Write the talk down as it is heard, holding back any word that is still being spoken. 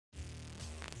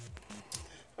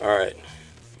Alright,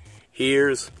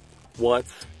 here's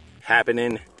what's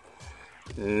happening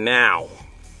now.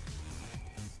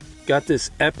 Got this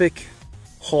epic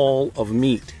haul of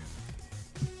meat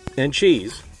and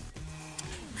cheese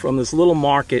from this little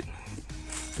market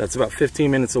that's about 15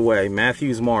 minutes away,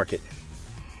 Matthews Market.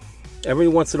 Every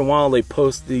once in a while they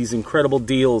post these incredible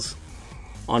deals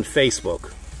on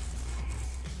Facebook.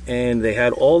 And they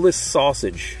had all this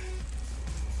sausage,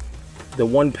 the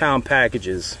 1 pound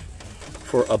packages,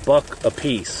 for $1 a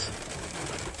piece.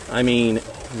 I mean,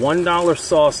 $1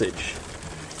 sausage.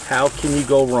 How can you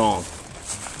go wrong?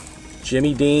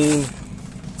 Jimmy Dean,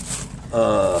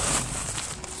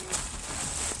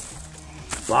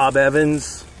 Bob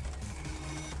Evans,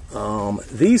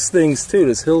 these things too,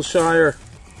 this Hillshire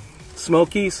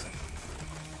Smokies.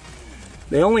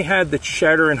 They only had the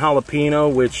cheddar and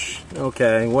jalapeno, which,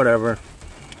 okay, whatever.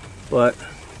 But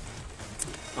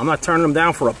I'm not turning them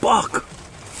down for $1.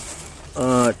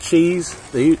 Cheese,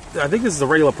 I think this is the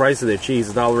regular price of their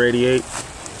cheese, $1.88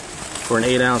 for an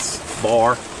 8-ounce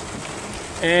bar.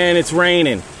 And it's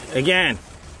raining again.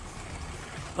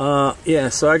 Yeah,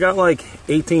 so I got like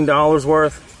 $18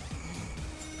 worth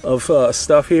of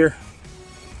stuff here.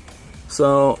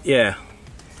 So yeah,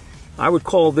 I would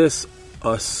call this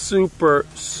a super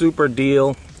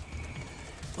deal.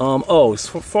 Oh, as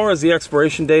far as the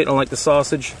expiration date on like the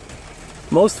sausage,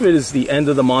 most of it is the end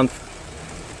of the month,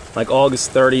 like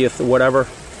August 30th or whatever.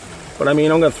 But I mean,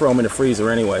 I'm gonna throw them in the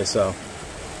freezer anyway, so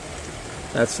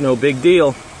that's no big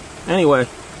deal. Anyway,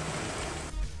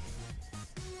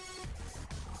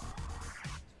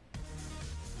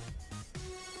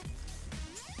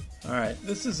 all right,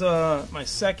 this is my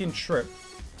second trip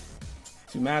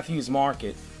to Matthews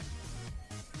Market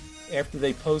after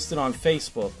they posted on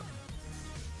Facebook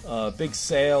a big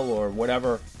sale or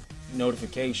whatever,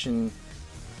 notification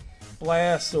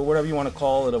blast or whatever you want to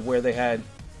call it, of where they had,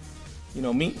 you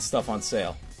know, meat and stuff on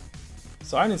sale.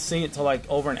 So I didn't see it till like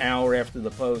over an hour after the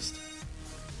post.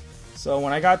 So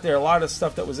when I got there, a lot of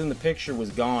stuff that was in the picture was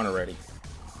gone already.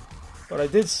 But I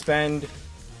did spend,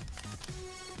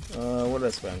 what did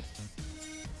I spend?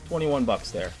 21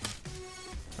 bucks there.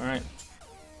 Alright,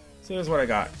 so here's what I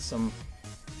got. Some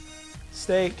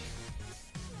steak,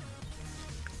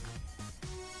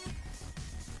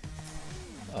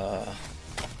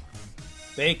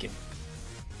 bacon,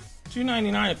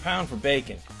 $2.99 a pound for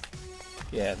bacon.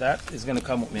 Yeah, that is gonna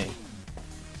come with me.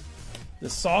 The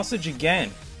sausage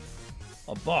again,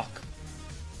 $1.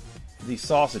 These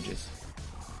sausages.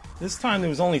 This time there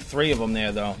was only 3 of them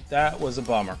there though. That was a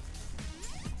bummer.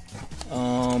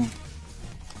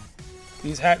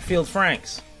 These Hatfield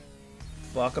Franks,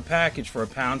 $1 a package for a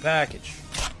pound package.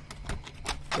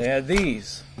 They had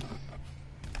these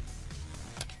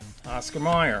Oscar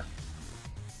Mayer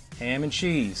ham and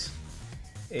cheese,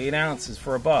 8 ounces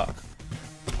for $1.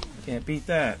 Can't beat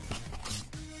that.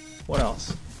 What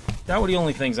else? That were the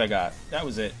only things I got. That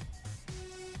was it.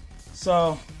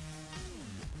 So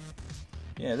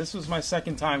yeah, this was my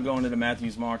second time going to the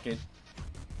Matthews Market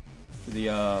for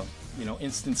the you know,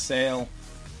 instant sale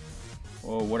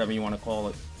or whatever you want to call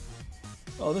it.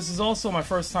 Oh, this is also my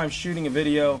first time shooting a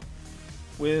video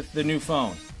with the new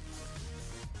phone,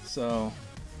 so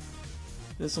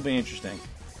this will be interesting.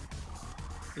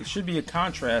 It should be a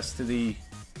contrast to the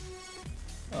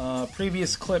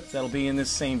previous clip that'll be in this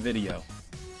same video.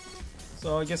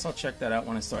 So I guess I'll check that out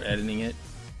when I start editing it,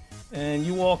 and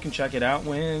you all can check it out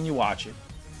when you watch it.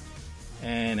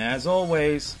 And as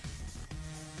always,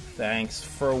 thanks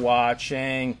for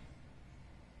watching.